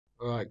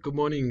All right, good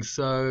morning.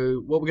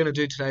 So what we're going to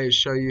do today is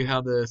show you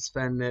how the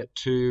Svannet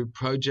 2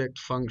 project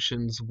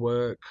functions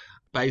work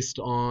based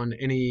on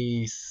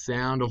any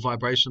sound or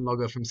vibration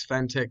logger from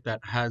Svantek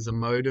that has a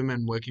modem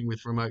and working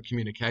with remote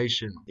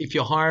communication. If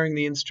you're hiring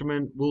the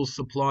instrument, we'll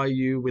supply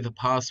you with a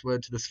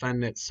password to the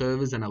Svannet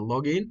servers and a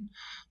login.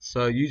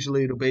 So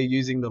usually it'll be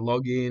using the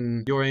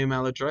login, your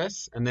email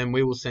address, and then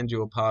we will send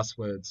you a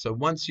password. So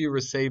once you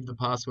receive the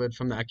password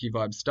from the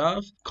Acu-Vib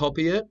staff,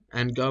 copy it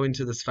and go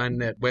into the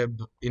Svannet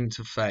web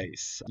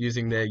interface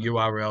using their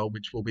URL,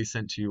 which will be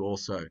sent to you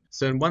also.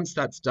 So once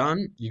that's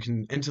done, you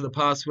can enter the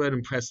password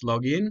and press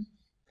login.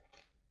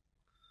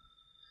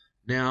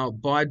 Now,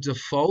 by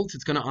default,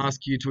 it's going to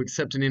ask you to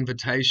accept an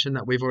invitation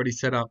that we've already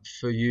set up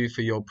for you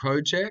for your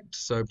project.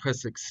 So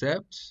press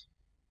accept.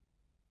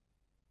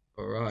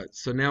 All right,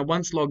 so now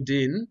once logged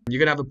in, you're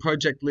going to have a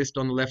project list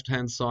on the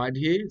left-hand side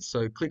here.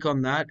 So click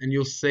on that and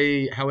you'll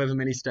see however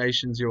many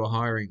stations you are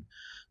hiring.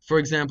 For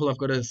example, I've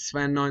got a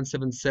Svan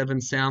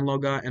 977 sound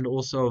logger and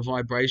also a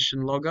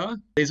vibration logger.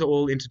 These are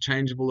all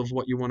interchangeable of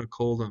what you want to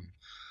call them.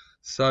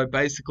 So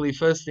basically,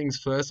 first things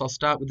first, I'll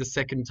start with the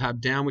second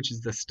tab down, which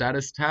is the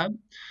status tab.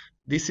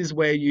 This is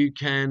where you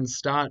can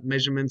start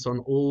measurements on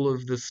all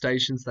of the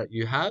stations that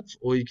you have,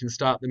 or you can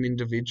start them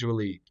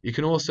individually. You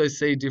can also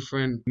see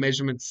different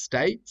measurement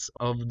states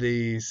of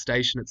the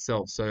station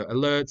itself. So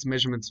alerts,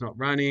 measurements not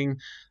running,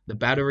 the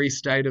battery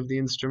state of the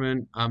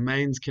instrument, are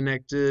mains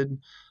connected,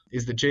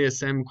 is the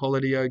GSM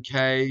quality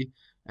okay,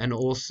 and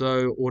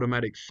also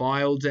automatic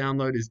file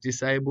download is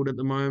disabled at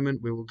the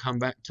moment. We will come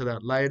back to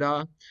that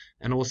later.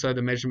 And also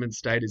the measurement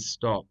state is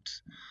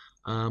stopped.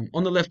 On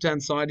the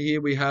left-hand side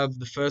here, we have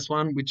the first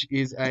one, which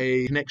is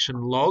a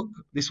connection log.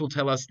 This will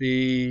tell us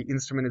the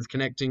instrument is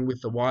connecting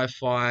with the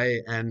Wi-Fi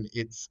and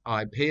its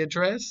IP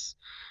address.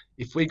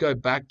 If we go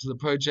back to the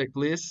project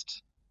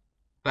list,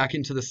 back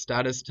into the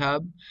status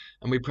tab,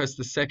 and we press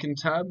the second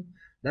tab,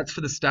 that's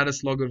for the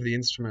status log of the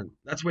instrument.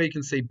 That's where you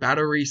can see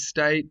battery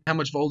state, how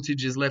much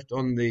voltage is left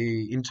on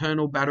the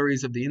internal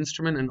batteries of the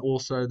instrument, and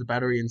also the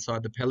battery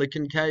inside the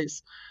Pelican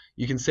case.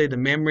 You can see the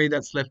memory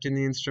that's left in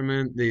the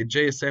instrument, the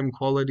GSM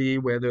quality,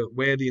 where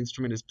the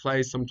instrument is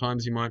placed.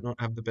 Sometimes you might not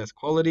have the best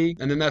quality.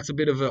 And then that's a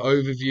bit of an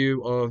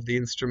overview of the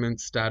instrument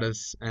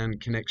status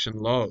and connection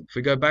log. If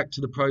we go back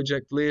to the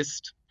project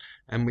list,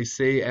 and we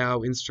see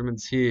our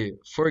instruments here.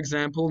 For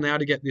example, now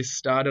to get this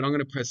started, I'm going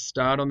to press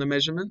start on the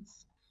measurements.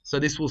 So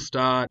this will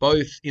start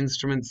both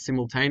instruments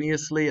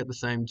simultaneously at the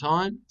same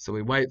time. So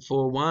we wait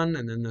for one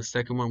and then the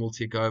second one will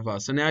tick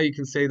over. So now you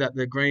can see that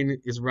the green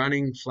is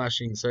running,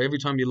 flashing. So every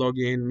time you log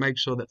in, make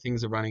sure that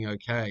things are running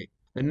okay.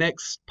 The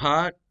next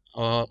part,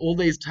 all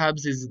these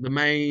tabs is the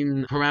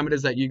main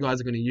parameters that you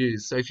guys are going to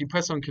use. So if you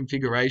press on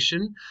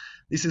configuration,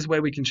 this is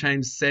where we can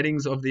change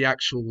settings of the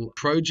actual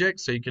project.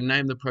 So you can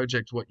name the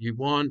project what you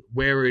want,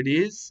 where it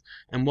is,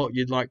 and what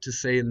you'd like to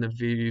see in the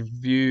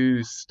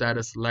view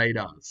status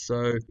later.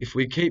 So if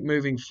we keep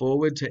moving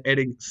forward to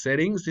edit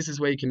settings, this is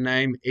where you can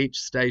name each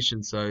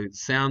station. So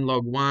sound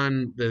log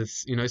 1, the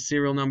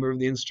serial number of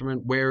the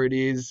instrument, where it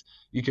is.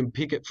 You can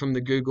pick it from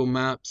the Google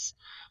Maps.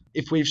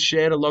 If we've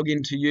shared a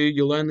login to you,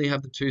 you'll only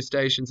have the 2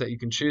 stations that you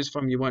can choose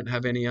from. You won't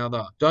have any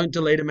other. Don't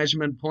delete a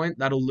measurement point.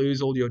 That'll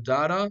lose all your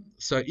data.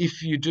 So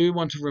if you do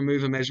want to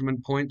remove a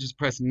measurement point, just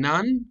press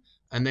none,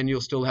 and then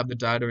you'll still have the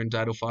data in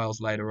data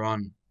files later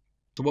on.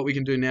 So what we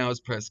can do now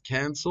is press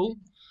cancel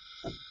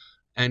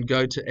and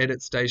go to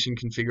edit station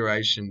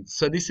configuration.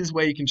 So this is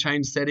where you can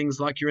change settings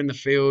like you're in the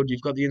field.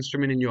 You've got the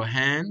instrument in your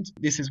hand.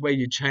 This is where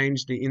you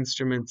change the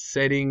instrument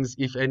settings.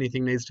 If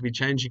anything needs to be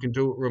changed, you can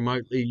do it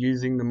remotely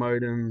using the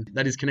modem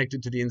that is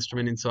connected to the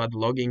instrument inside the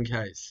logging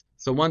case.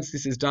 So once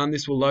this is done,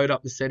 this will load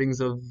up the settings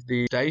of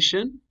the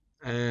station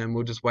and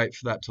we'll just wait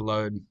for that to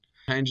load.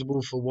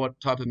 Changeable for what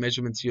type of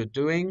measurements you're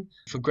doing.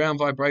 For ground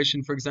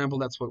vibration, for example,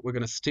 that's what we're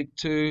going to stick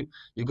to.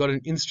 You've got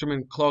an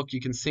instrument clock. You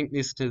can sync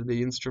this to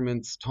the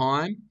instrument's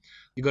time.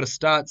 You've got a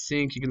start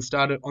sync. You can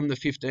start it on the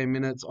 15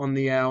 minutes, on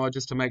the hour,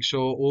 just to make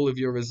sure all of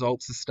your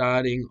results are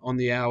starting on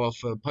the hour.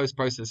 For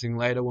post-processing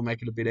later, we'll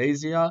make it a bit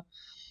easier.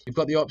 You've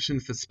got the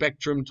option for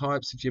spectrum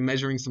types if you're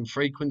measuring some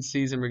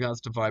frequencies in regards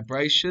to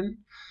vibration.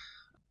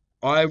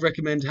 I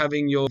recommend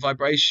having your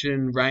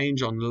vibration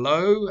range on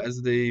low,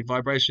 as the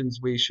vibrations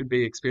we should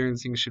be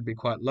experiencing should be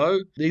quite low.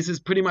 This is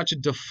pretty much a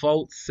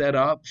default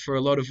setup for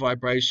a lot of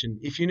vibration.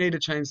 If you need to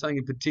change something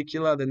in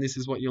particular, then this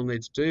is what you'll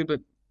need to do.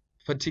 But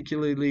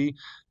particularly,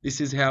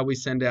 this is how we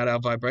send out our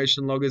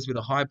vibration loggers, with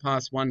a high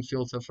pass 1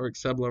 filter for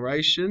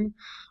acceleration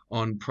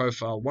on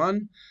profile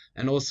 1,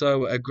 and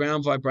also a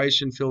ground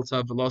vibration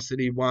filter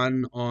velocity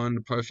 1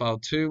 on profile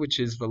 2, which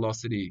is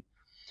velocity.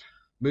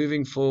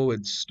 Moving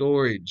forward,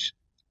 storage.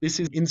 This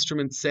is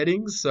instrument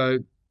settings. So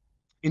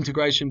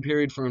integration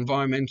period for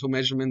environmental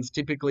measurements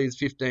typically is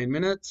 15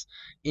 minutes,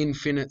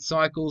 infinite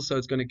cycles. So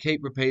it's going to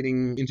keep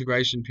repeating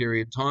integration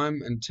period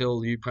time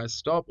until you press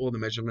stop or the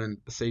measurement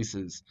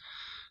ceases.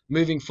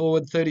 Moving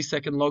forward,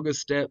 30-second logger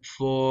step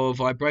for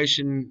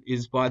vibration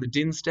is by the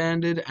DIN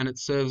standard, and it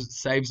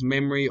saves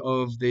memory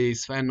of the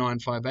Svan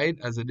 958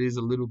 as it is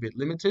a little bit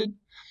limited.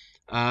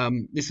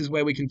 This is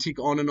where we can tick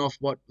on and off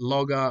what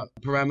logger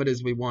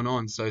parameters we want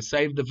on. So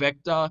save the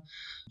vector,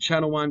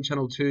 channel 1,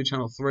 channel 2,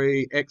 channel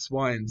 3, X,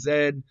 Y, and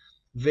Z,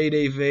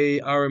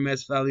 VDV,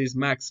 RMS values,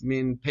 max,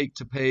 min, peak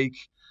to peak.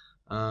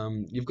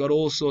 You've got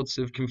all sorts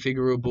of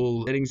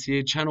configurable settings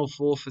here. Channel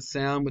 4 for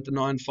sound with the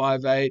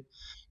 958,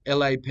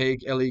 LA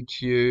peak,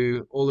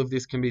 LEQ, all of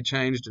this can be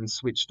changed and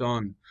switched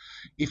on.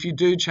 If you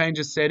do change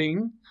a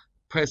setting,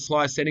 press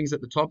Slice Settings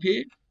at the top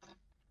here,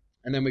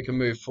 and then we can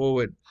move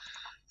forward.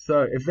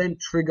 So event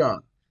trigger.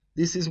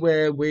 This is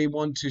where we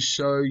want to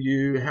show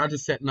you how to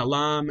set an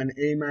alarm, an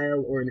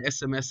email, or an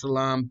SMS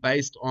alarm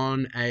based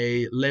on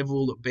a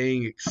level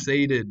being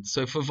exceeded.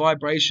 So for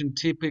vibration,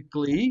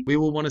 typically, we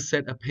will want to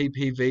set a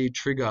PPV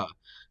trigger.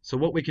 So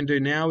what we can do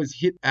now is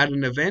hit add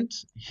an event,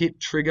 hit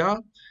trigger,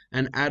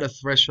 and add a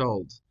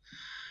threshold.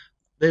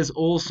 There's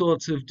all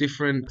sorts of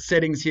different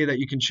settings here that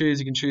you can choose.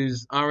 You can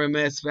choose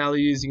RMS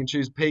values, you can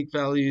choose peak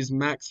values,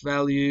 max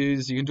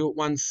values, you can do it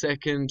 1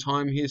 second,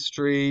 time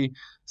history,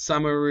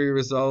 summary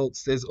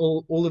results. There's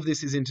all of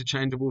this is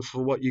interchangeable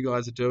for what you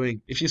guys are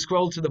doing. If you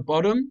scroll to the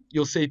bottom,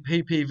 you'll see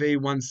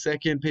PPV 1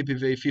 second,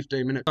 PPV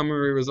 15-minute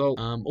summary result,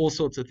 all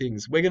sorts of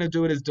things. We're going to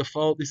do it as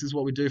default. This is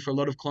what we do for a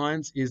lot of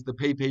clients, is the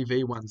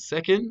PPV 1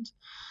 second.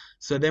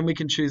 So then we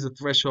can choose a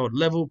threshold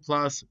level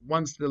plus.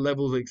 Once the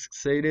level is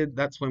exceeded,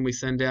 that's when we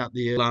send out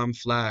the alarm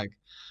flag.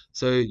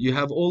 So you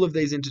have all of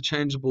these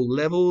interchangeable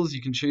levels.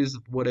 You can choose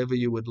whatever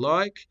you would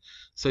like.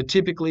 So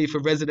typically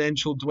for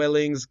residential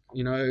dwellings,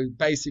 you know,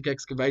 basic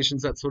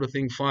excavations, that sort of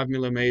thing, 5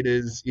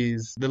 millimeters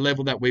is the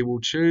level that we will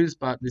choose,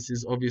 but this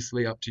is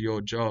obviously up to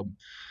your job.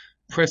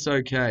 Press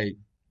OK.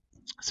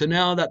 So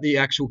now that the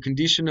actual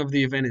condition of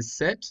the event is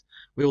set,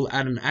 we will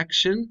add an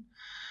action.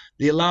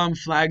 The alarm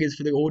flag is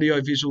for the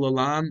audio-visual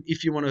alarm.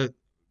 If you want to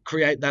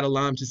create that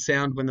alarm to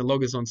sound when the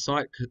logger's on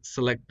site,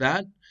 select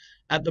that.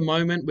 At the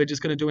moment, we're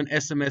just going to do an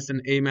SMS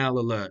and email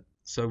alert.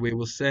 So we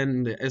will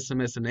send the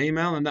SMS and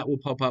email, and that will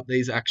pop up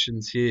these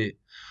actions here.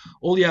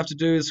 All you have to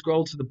do is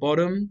scroll to the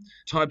bottom,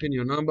 type in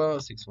your number,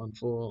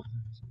 614.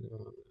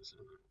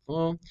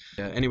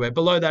 Anyway,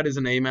 below that is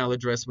an email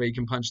address where you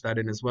can punch that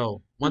in as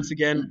well. Once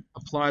again,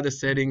 apply the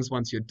settings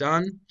once you're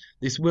done.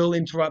 This will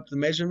interrupt the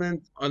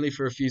measurement only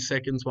for a few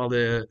seconds while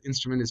the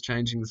instrument is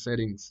changing the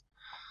settings.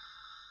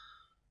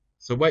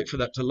 So wait for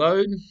that to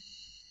load.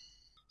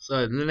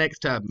 So the next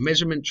tab,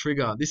 measurement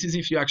trigger. This is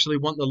if you actually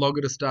want the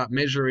logger to start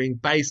measuring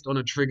based on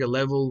a trigger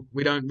level.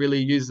 We don't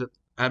really use it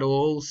at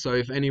all. So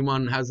if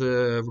anyone has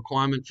a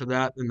requirement for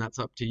that, then that's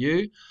up to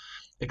you.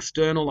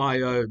 External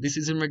I/O. This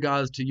is in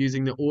regards to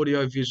using the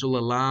audio-visual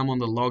alarm on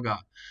the logger.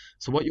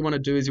 So what you want to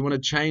do is you want to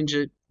change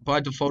it. By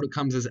default, it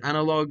comes as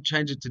analog.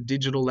 Change it to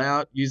digital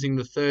out using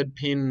the 3rd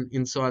pin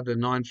inside the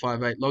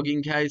 958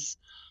 logging case.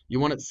 You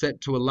want it set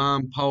to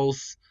alarm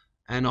pulse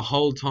and a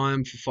hold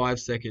time for 5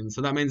 seconds.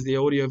 So that means the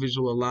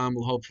audio-visual alarm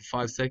will hold for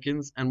 5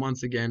 seconds. And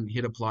once again,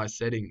 hit apply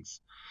settings.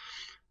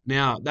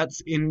 Now,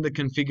 that's in the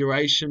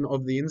configuration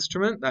of the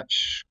instrument. That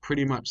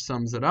pretty much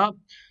sums it up.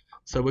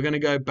 So we're going to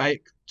go back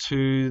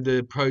to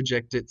the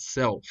project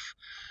itself.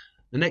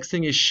 The next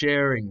thing is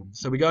sharing.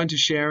 So we go into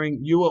sharing.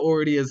 You are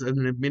already as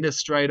an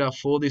administrator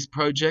for this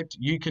project.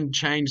 You can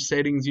change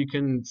settings. You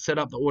can set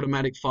up the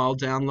automatic file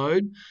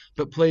download,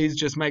 but please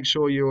just make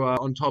sure you are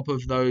on top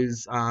of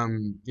those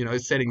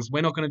settings.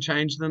 We're not going to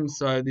change them,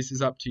 so this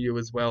is up to you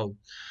as well.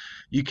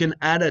 You can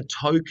add a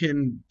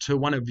token to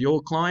one of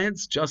your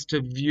clients just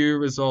to view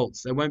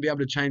results. They won't be able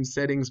to change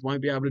settings,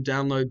 won't be able to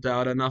download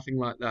data, nothing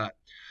like that.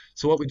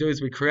 So what we do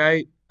is we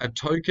create a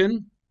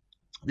token.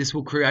 This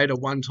will create a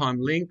one-time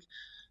link.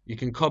 You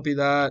can copy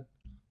that,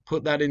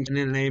 put that in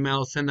an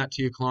email, send that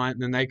to your client,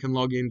 and then they can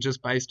log in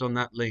just based on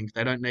that link.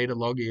 They don't need a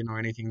login or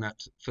anything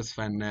for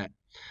Svannet.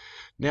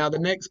 Now the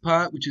next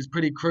part, which is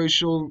pretty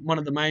crucial, one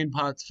of the main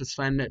parts for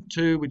Svannet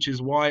 2, which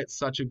is why it's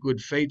such a good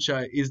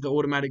feature, is the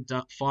automatic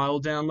file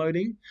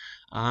downloading.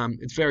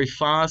 It's very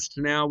fast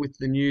now with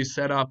the new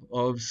setup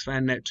of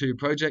Svannet 2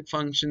 project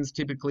functions.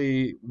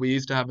 Typically, we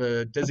used to have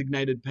a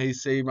designated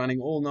PC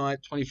running all night,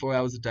 24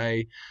 hours a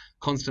day,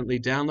 constantly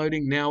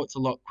downloading. Now it's a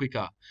lot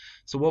quicker.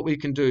 So what we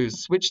can do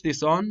is switch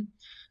this on,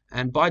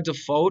 and by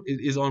default,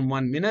 it is on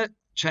 1 minute.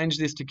 Change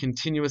this to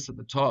continuous at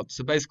the top.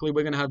 So basically,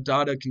 we're going to have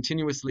data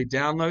continuously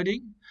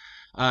downloading.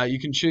 You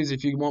can choose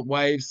if you want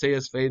wave,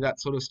 CSV, that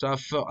sort of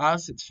stuff. For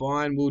us, it's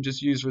fine. We'll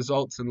just use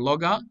results and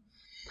logger.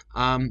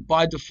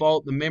 By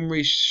default, the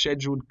memory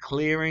scheduled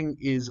clearing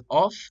is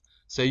off.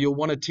 So you'll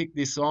want to tick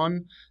this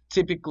on.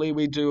 Typically,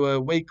 we do a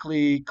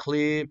weekly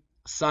clear,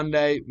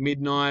 Sunday,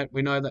 midnight.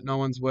 We know that no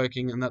one's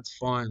working, and that's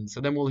fine. So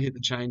then we'll hit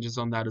the changes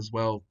on that as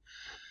well.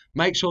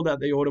 Make sure that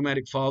the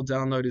automatic file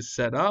download is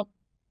set up.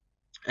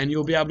 And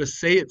you'll be able to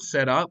see it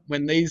set up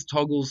when these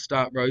toggles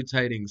start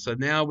rotating. So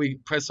now we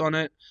press on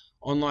it,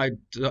 online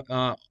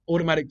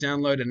automatic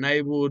download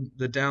enabled,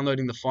 the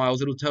downloading the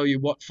files. It'll tell you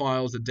what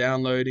files are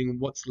downloading,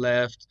 what's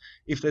left.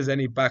 If there's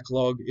any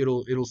backlog,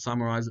 it'll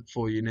summarize it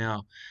for you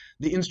now.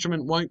 The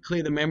instrument won't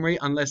clear the memory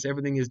unless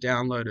everything is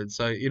downloaded.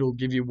 So it'll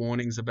give you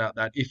warnings about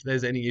that if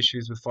there's any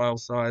issues with file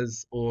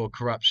size or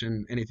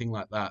corruption, anything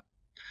like that.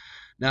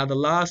 Now, the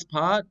last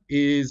part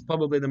is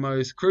probably the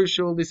most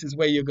crucial. This is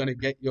where you're going to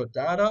get your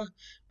data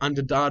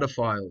under data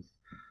files.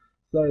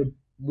 So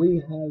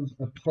we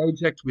have a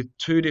project with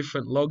two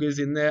different loggers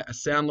in there, a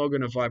sound logger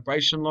and a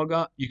vibration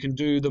logger. You can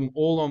do them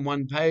all on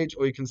one page,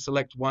 or you can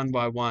select one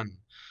by one.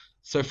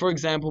 So for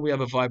example, we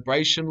have a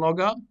vibration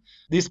logger.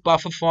 This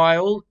buffer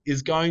file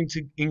is going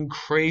to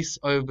increase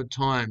over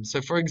time.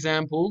 So for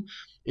example,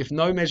 if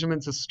no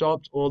measurements are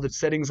stopped or the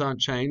settings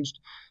aren't changed,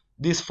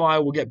 this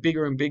file will get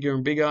bigger and bigger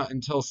and bigger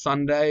until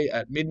Sunday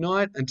at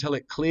midnight, until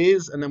it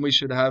clears, and then we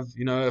should have,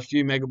 a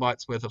few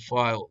megabytes worth of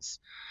files.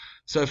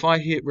 So if I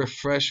hit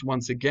refresh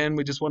once again,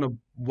 we just want to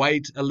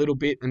wait a little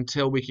bit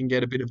until we can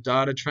get a bit of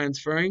data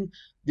transferring.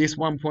 This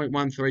 1.13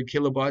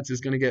 kilobytes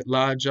is going to get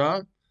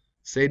larger.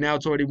 See, now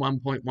it's already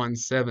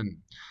 1.17.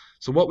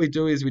 So what we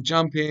do is we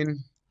jump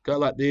in, go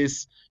like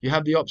this. You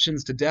have the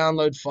options to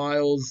download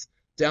files,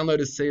 download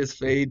a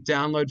CSV,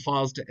 download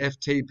files to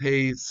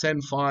FTP,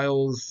 send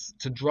files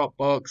to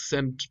Dropbox,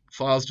 send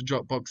files to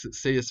Dropbox at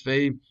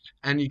CSV,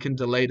 and you can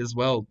delete as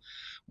well.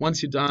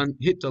 Once you're done,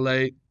 hit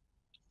delete.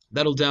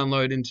 That'll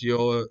download into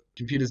your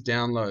computer's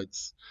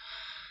downloads.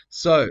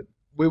 So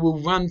we will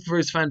run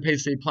through Svan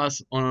PC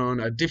Plus on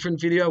a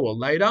different video or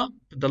later,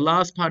 but the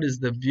last part is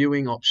the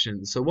viewing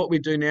option. So what we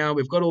do now,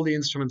 we've got all the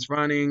instruments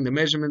running, the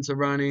measurements are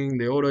running,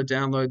 the auto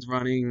downloads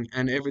running,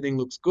 and everything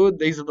looks good.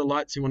 These are the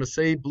lights you want to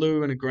see,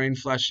 blue and a green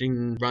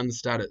flashing run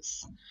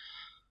status.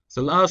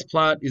 So last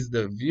part is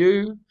the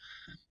view.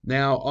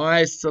 Now,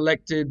 I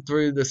selected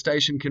through the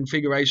station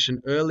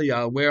configuration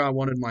earlier where I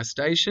wanted my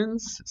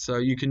stations. So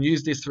you can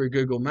use this through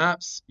Google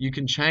Maps. You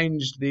can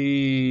change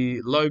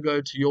the logo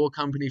to your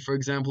company, for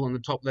example, on the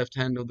top left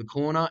hand of the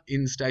corner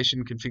in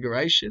station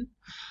configuration.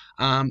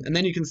 And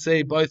then you can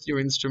see both your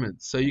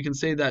instruments. So you can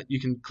see that you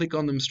can click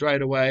on them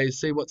straight away,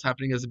 see what's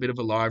happening as a bit of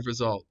a live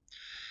result.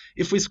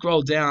 If we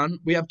scroll down,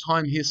 we have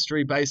time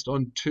history based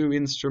on two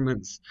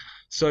instruments.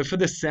 So for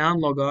the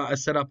sound logger, I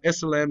set up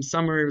SLM,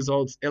 summary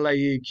results,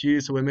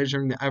 LAEQ, so we're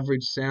measuring the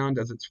average sound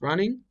as it's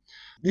running.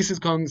 This is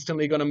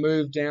constantly going to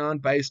move down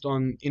based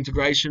on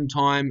integration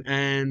time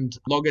and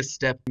logger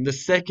step. The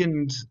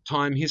second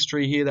time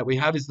history here that we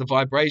have is the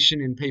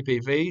vibration in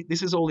PPV.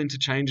 This is all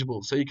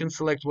interchangeable, so you can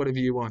select whatever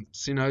you want.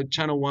 So,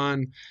 channel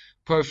 1,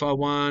 profile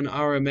 1,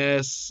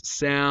 RMS,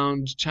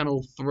 sound,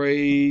 channel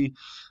 3,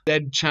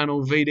 dead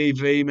channel,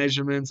 VDV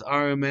measurements,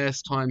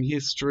 RMS, time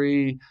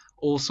history,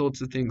 all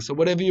sorts of things. So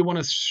whatever you want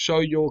to show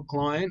your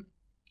client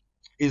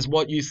is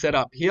what you set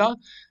up here,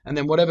 and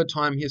then whatever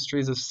time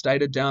histories are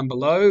stated down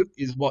below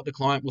is what the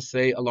client will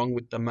see along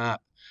with the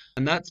map.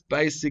 And that's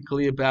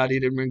basically about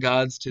it in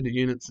regards to the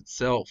units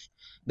itself.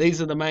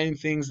 These are the main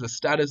things, the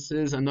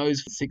statuses, and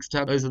those 6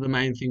 tabs, those are the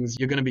main things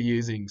you're going to be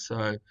using.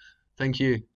 So thank you.